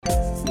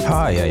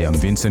Hi, I am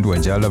Vincent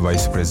Wanjala,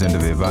 Vice President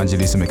of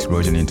Evangelism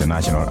Explosion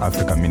International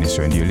Africa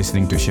Ministry, and you're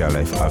listening to Share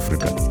Life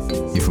Africa.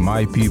 If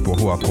my people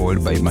who are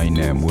called by my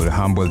name will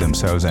humble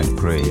themselves and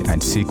pray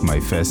and seek my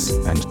face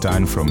and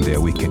turn from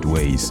their wicked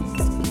ways,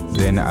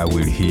 then I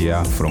will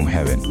hear from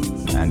heaven,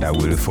 and I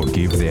will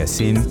forgive their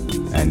sin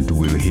and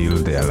will heal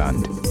their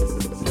land.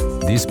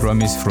 This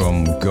promise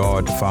from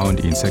God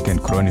found in 2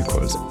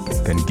 Chronicles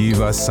can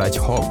give us such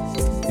hope,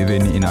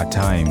 even in a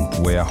time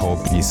where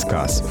hope is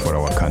scarce for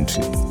our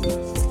country.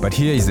 But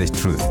here is the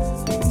truth.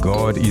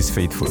 God is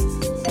faithful.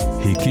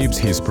 He keeps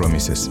His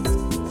promises.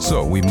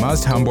 So we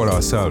must humble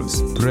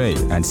ourselves, pray,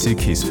 and seek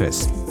His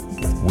face.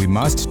 We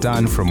must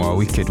turn from our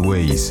wicked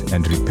ways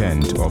and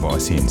repent of our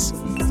sins.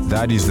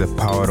 That is the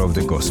power of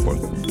the gospel.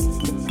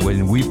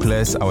 When we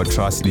place our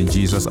trust in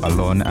Jesus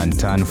alone and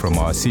turn from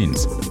our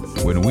sins,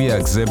 when we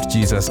accept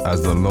Jesus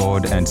as the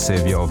Lord and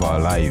Savior of our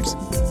lives,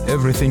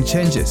 everything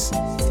changes.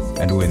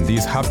 And when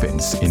this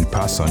happens in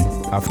person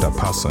after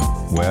person,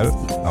 well,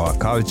 our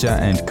culture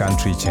and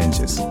country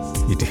changes.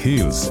 It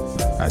heals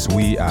as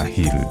we are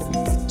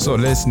healed. So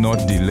let's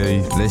not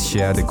delay, let's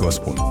share the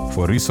gospel.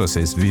 For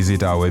resources,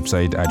 visit our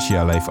website at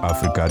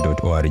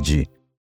sharelifeafrica.org.